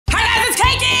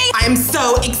I am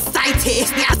so excited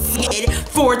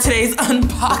for today's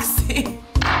unboxing.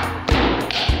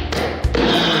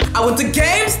 I went to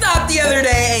GameStop the other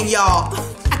day and y'all,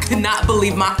 I could not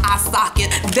believe my eye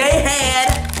socket. They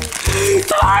had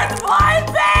Hearts blind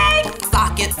bag!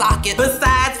 Socket.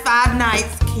 Besides Five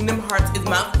Nights, Kingdom Hearts is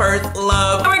my first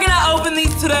love. We're gonna open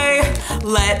these today.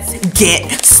 Let's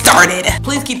get started.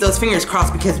 Please keep those fingers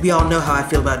crossed because we all know how I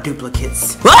feel about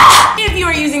duplicates. If you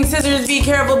are using scissors, be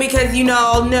careful because you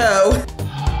all know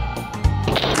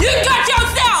you got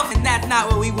yourself! And that's not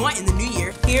what we want in the new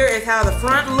year. Here is how the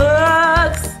front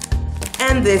looks.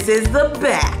 And this is the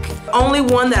back. Only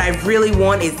one that I really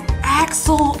want is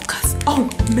Axel, cause oh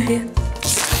man.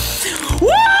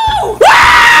 Woo!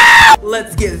 Woo!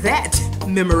 Let's get that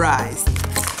memorized.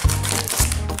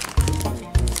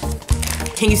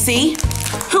 Can you see?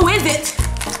 Who is it?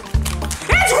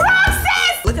 It's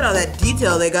Roxas! Look at all that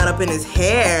detail they got up in his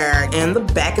hair. And the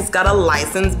back has got a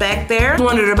license back there. I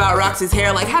wondered about Roxas'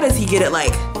 hair, like how does he get it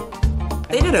like?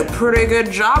 They did a pretty good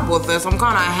job with this. I'm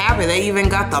kinda happy. They even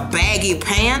got the baggy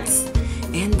pants.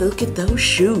 And look at those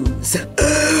shoes. What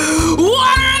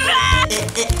are that?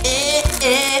 It's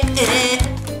Cakey!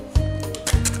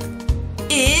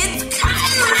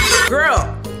 Girl,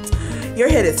 your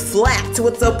head is flat.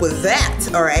 What's up with that?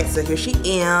 All right, so here she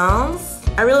is.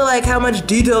 I really like how much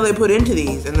detail they put into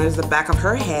these. And there's the back of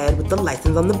her head with the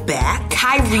license on the back.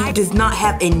 Kyrie does not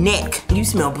have a neck. You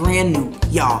smell brand new,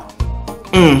 y'all.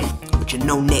 With your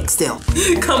no neck still.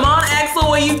 Come on, Axel,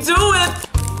 what you doing?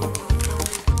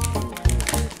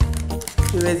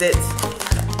 Who is it?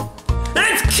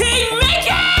 It's King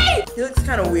Mickey! He looks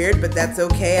kind of weird, but that's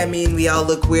okay. I mean, we all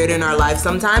look weird in our lives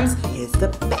sometimes. Here's the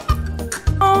back.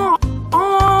 Oh,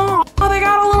 they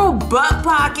got a little butt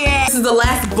pocket. This is the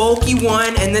last bulky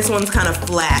one, and this one's kind of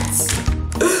flat.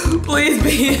 Please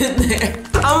be in there.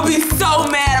 I'm gonna be so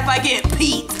mad if I get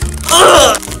Pete.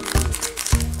 Ugh!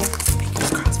 Fingers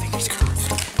crossed.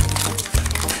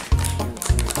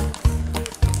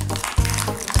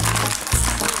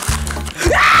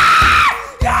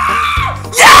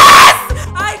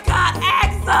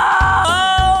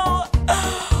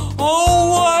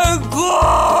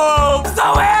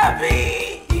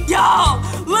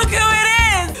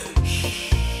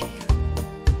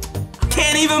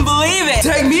 Even believe it.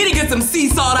 Take me to get some sea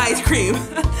salt ice cream.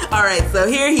 All right, so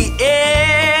here he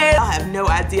is. I have no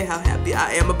idea how happy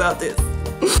I am about this.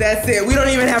 That's it. We don't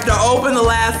even have to open the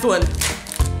last one.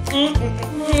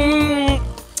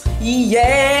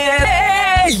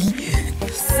 Yes.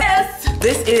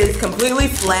 This is completely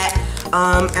flat,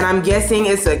 and I'm guessing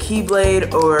it's a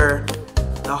Keyblade or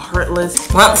a Heartless.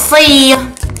 Let's see.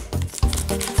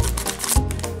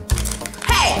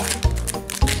 Hey,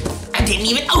 I didn't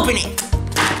even open it.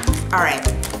 All right.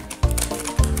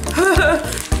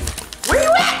 Where you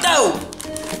at though?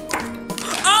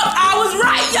 Oh, I was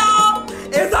right, y'all.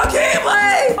 It's a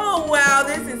Keyblade. Oh wow,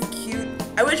 this is cute.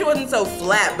 I wish it wasn't so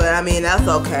flat, but I mean, that's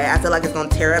okay. I feel like it's gonna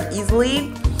tear up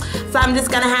easily. So I'm just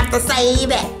gonna have to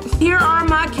save it. Here are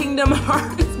my Kingdom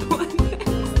Hearts blind bags.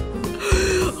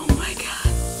 Oh my God.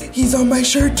 He's on my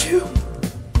shirt too.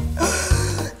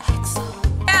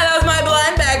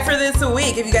 Blind bag for this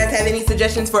week. If you guys have any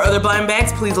suggestions for other blind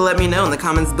bags, please let me know in the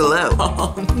comments below.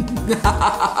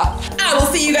 I will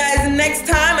see you guys next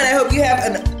time, and I hope you have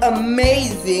an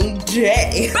amazing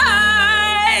day.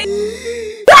 Bye!